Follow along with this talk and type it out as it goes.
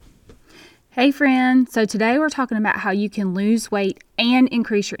Hey friend, so today we're talking about how you can lose weight and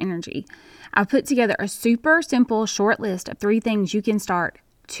increase your energy. I've put together a super simple short list of 3 things you can start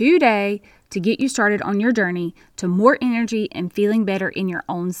today to get you started on your journey to more energy and feeling better in your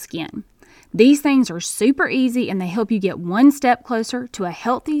own skin. These things are super easy and they help you get one step closer to a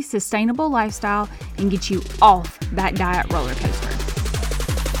healthy, sustainable lifestyle and get you off that diet roller coaster.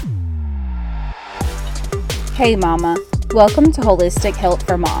 Hey mama, welcome to Holistic Health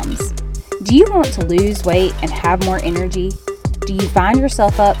for Moms. Do you want to lose weight and have more energy? Do you find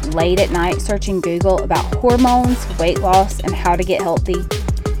yourself up late at night searching Google about hormones, weight loss, and how to get healthy?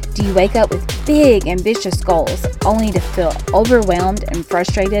 Do you wake up with big, ambitious goals only to feel overwhelmed and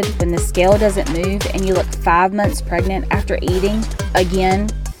frustrated when the scale doesn't move and you look 5 months pregnant after eating again?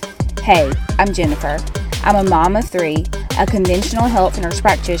 Hey, I'm Jennifer. I'm a mom of 3, a conventional health nurse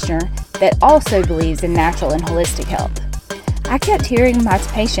practitioner that also believes in natural and holistic health. I kept hearing my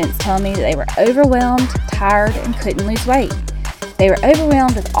patients tell me that they were overwhelmed, tired, and couldn't lose weight. They were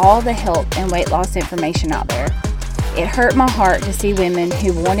overwhelmed with all the health and weight loss information out there. It hurt my heart to see women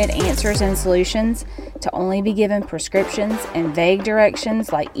who wanted answers and solutions to only be given prescriptions and vague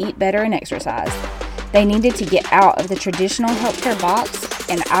directions like eat better and exercise. They needed to get out of the traditional healthcare box,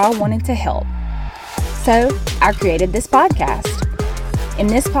 and I wanted to help. So I created this podcast. In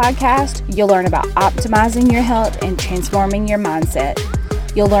this podcast, you'll learn about optimizing your health and transforming your mindset.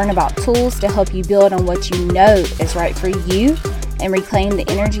 You'll learn about tools to help you build on what you know is right for you and reclaim the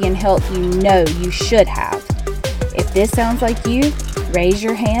energy and health you know you should have. If this sounds like you, raise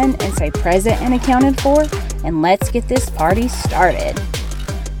your hand and say present and accounted for, and let's get this party started.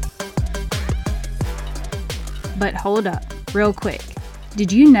 But hold up, real quick.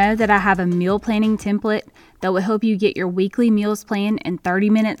 Did you know that I have a meal planning template that will help you get your weekly meals planned in 30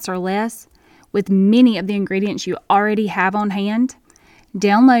 minutes or less with many of the ingredients you already have on hand?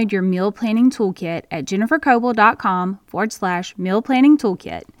 Download your meal planning toolkit at jennifercoble.com/meal planning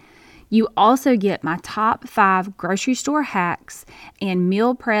toolkit. You also get my top 5 grocery store hacks and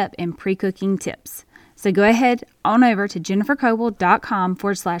meal prep and pre-cooking tips. So go ahead on over to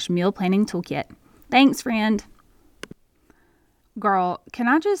jennifercoble.com/meal planning toolkit. Thanks, friend. Girl, can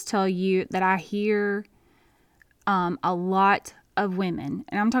I just tell you that I hear a lot of women,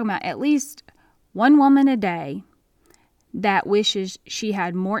 and I'm talking about at least one woman a day, that wishes she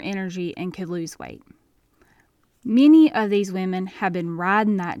had more energy and could lose weight. Many of these women have been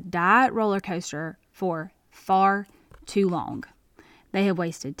riding that diet roller coaster for far too long. They have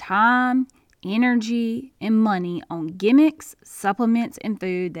wasted time, energy, and money on gimmicks, supplements, and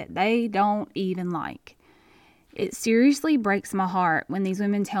food that they don't even like. It seriously breaks my heart when these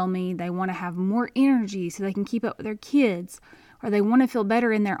women tell me they want to have more energy so they can keep up with their kids, or they want to feel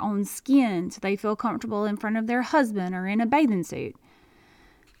better in their own skin so they feel comfortable in front of their husband or in a bathing suit.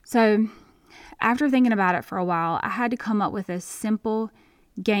 So, after thinking about it for a while, I had to come up with a simple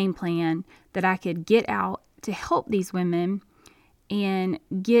game plan that I could get out to help these women and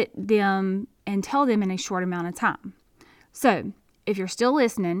get them and tell them in a short amount of time. So, if you're still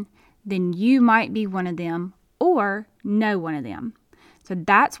listening, then you might be one of them or know one of them. So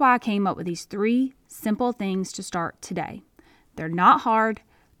that's why I came up with these 3 simple things to start today. They're not hard,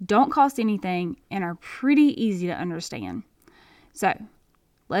 don't cost anything, and are pretty easy to understand. So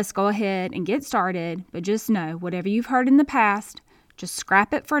let's go ahead and get started, but just know whatever you've heard in the past, just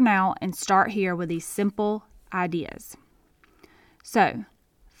scrap it for now and start here with these simple ideas. So,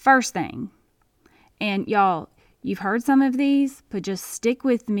 first thing, and y'all, you've heard some of these, but just stick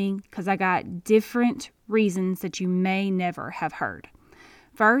with me because I got different reasons that you may never have heard.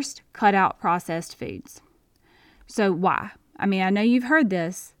 First, cut out processed foods. So why? I mean, I know you've heard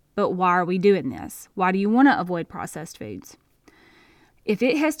this, but why are we doing this? Why do you want to avoid processed foods? If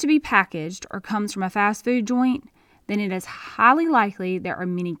it has to be packaged or comes from a fast food joint, then it is highly likely there are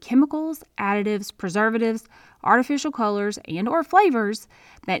many chemicals, additives, preservatives, artificial colors, and or flavors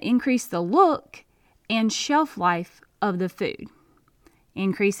that increase the look and shelf life of the food.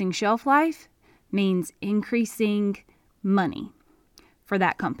 Increasing shelf life means increasing money for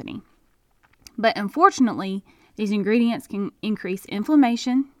that company. But unfortunately, these ingredients can increase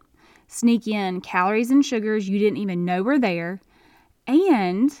inflammation, sneak in calories and sugars you didn't even know were there,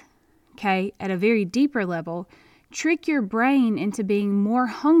 and, at a very deeper level, trick your brain into being more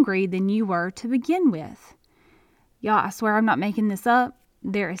hungry than you were to begin with. Y'all, I swear I'm not making this up.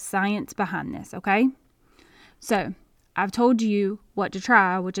 There is science behind this, okay? So, I've told you what to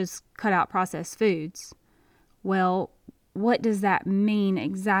try, which is cut out processed foods. Well, what does that mean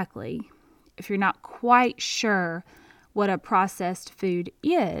exactly? If you're not quite sure what a processed food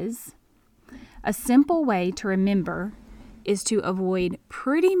is, a simple way to remember is to avoid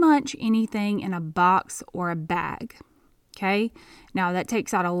pretty much anything in a box or a bag. Okay? Now, that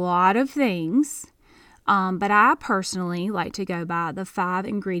takes out a lot of things, but I personally like to go by the 5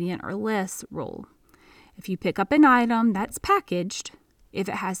 ingredient or less rule. If you pick up an item that's packaged, if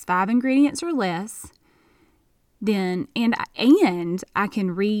it has 5 ingredients or less, then and I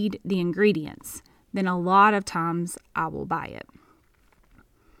can read the ingredients, then a lot of times I will buy it.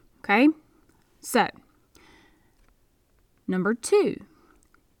 Okay? So, number 2,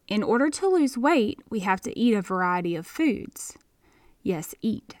 in order to lose weight, we have to eat a variety of foods. Yes,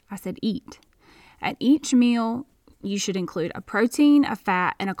 eat. I said eat. At each meal, you should include a protein, a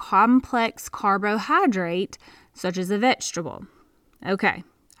fat, and a complex carbohydrate, such as a vegetable. Okay,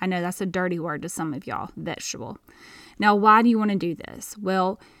 I know that's a dirty word to some of y'all, vegetable. Now, why do you want to do this?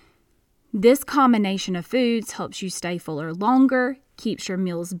 Well, this combination of foods helps you stay fuller longer, keeps your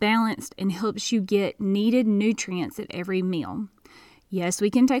meals balanced, and helps you get needed nutrients at every meal. Yes,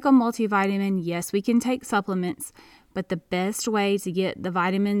 we can take a multivitamin. Yes, we can take supplements. But the best way to get the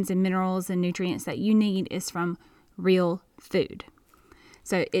vitamins and minerals and nutrients that you need is from real food.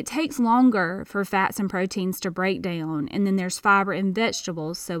 So it takes longer for fats and proteins to break down, and then there's fiber in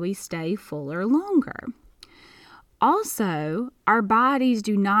vegetables, so we stay fuller longer. Also, our bodies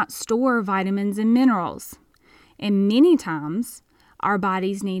do not store vitamins and minerals, and many times our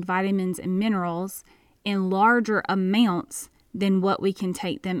bodies need vitamins and minerals in larger amounts than what we can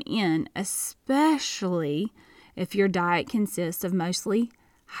take them in, especially if your diet consists of mostly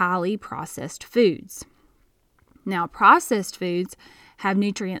highly processed foods. Now, processed foods have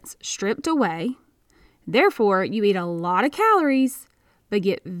nutrients stripped away. Therefore, you eat a lot of calories, but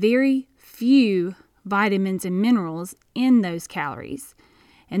get very few vitamins and minerals in those calories.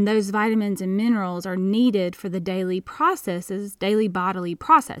 And those vitamins and minerals are needed for the daily bodily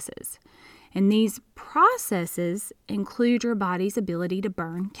processes. And these processes include your body's ability to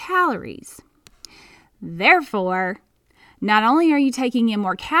burn calories. Therefore, not only are you taking in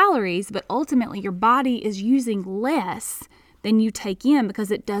more calories, but ultimately your body is using less than you take in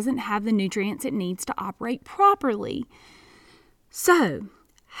because it doesn't have the nutrients it needs to operate properly. So,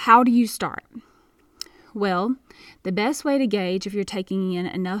 how do you start? Well, the best way to gauge if you're taking in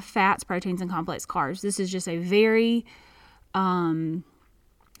enough fats, proteins, and complex carbs, this is just a very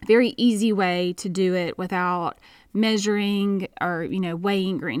easy way to do it without measuring or,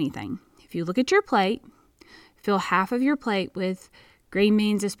 weighing or anything. If you look at your plate, fill half of your plate with green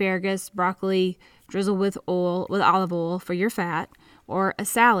beans, asparagus, broccoli, drizzle with olive oil for your fat, or a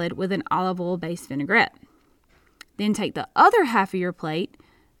salad with an olive oil-based vinaigrette. Then take the other half of your plate,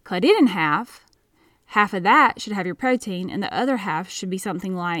 cut it in half. Half of that should have your protein, and the other half should be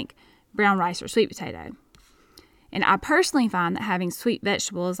something like brown rice or sweet potato. And I personally find that having sweet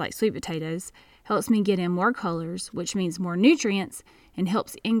vegetables like sweet potatoes helps me get in more colors, which means more nutrients, and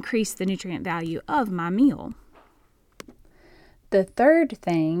helps increase the nutrient value of my meal. The third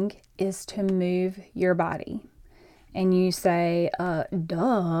thing is to move your body. And you say,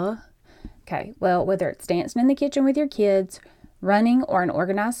 duh. Okay, well, whether it's dancing in the kitchen with your kids, running, or an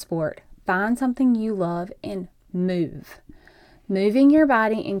organized sport, find something you love and move. Moving your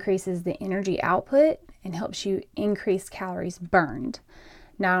body increases the energy output and helps you increase calories burned.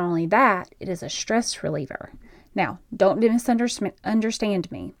 Not only that, it is a stress reliever. Now, don't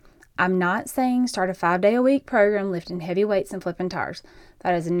misunderstand me. I'm not saying start a 5-day-a-week program lifting heavy weights and flipping tires.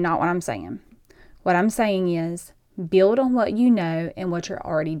 That is not what I'm saying. What I'm saying is build on what you know and what you're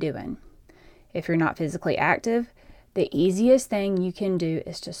already doing. If you're not physically active, the easiest thing you can do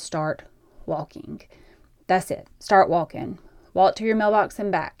is to start walking. That's it. Start walking. Walk to your mailbox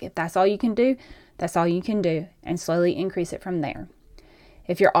and back. If that's all you can do, that's all you can do, and slowly increase it from there.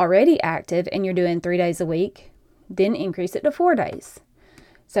 If you're already active and you're doing 3 days a week, then increase it to 4 days.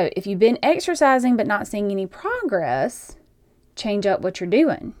 So if you've been exercising but not seeing any progress, change up what you're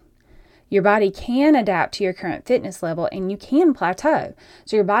doing. Your body can adapt to your current fitness level and you can plateau.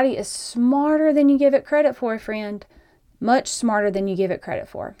 So your body is smarter than you give it credit for, friend. Much smarter than you give it credit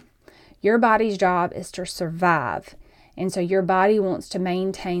for. Your body's job is to survive. And so your body wants to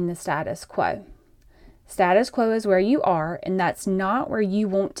maintain the status quo. Status quo is where you are, and that's not where you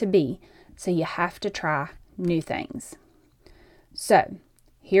want to be. So you have to try new things. So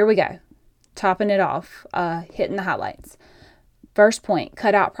here we go. Topping it off, hitting the highlights. First point,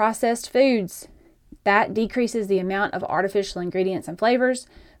 cut out processed foods. That decreases the amount of artificial ingredients and flavors,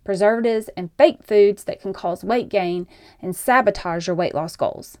 preservatives, and fake foods that can cause weight gain and sabotage your weight loss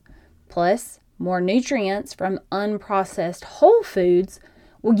goals. Plus, more nutrients from unprocessed whole foods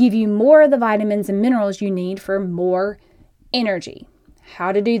will give you more of the vitamins and minerals you need for more energy.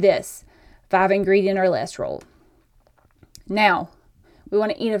 How to do this? 5 ingredient or less rule. Now, we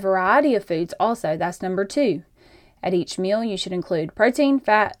want to eat a variety of foods also. That's number 2. At each meal, you should include protein,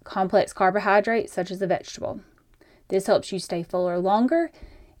 fat, complex carbohydrates, such as a vegetable. This helps you stay fuller longer,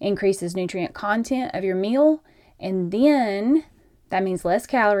 increases nutrient content of your meal, and then that means less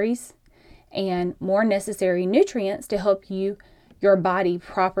calories and more necessary nutrients to help your body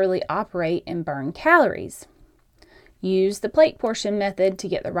properly operate and burn calories. Use the plate portion method to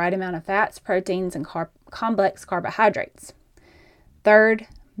get the right amount of fats, proteins, and complex carbohydrates. Third,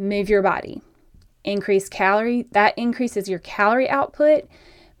 move your body. That increases your calorie output.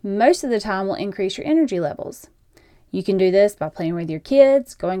 Most of the time will increase your energy levels. You can do this by playing with your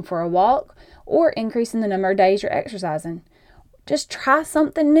kids, going for a walk, or increasing the number of days you're exercising. Just try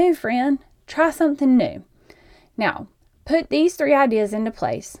something new, friend. Try something new. Now, put these 3 ideas into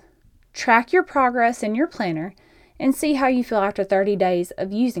place. Track your progress in your planner and see how you feel after 30 days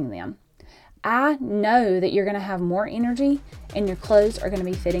of using them. I know that you're going to have more energy and your clothes are going to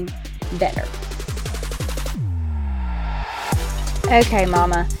be fitting better. Okay,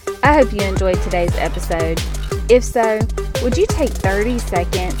 Mama, I hope you enjoyed today's episode. If so, would you take 30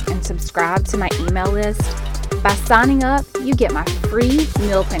 seconds and subscribe to my email list? By signing up, you get my free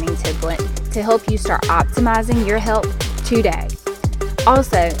meal planning template to help you start optimizing your health today.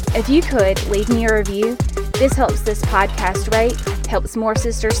 Also, if you could leave me a review, this helps this podcast rate, helps more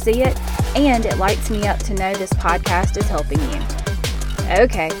sisters see it, and it lights me up to know this podcast is helping you.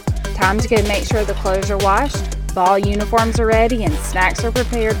 Okay, time to go make sure the clothes are washed, ball uniforms are ready, and snacks are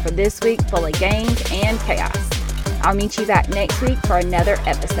prepared for this week full of games and chaos. I'll meet you back next week for another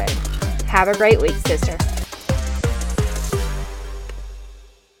episode. Have a great week, sister.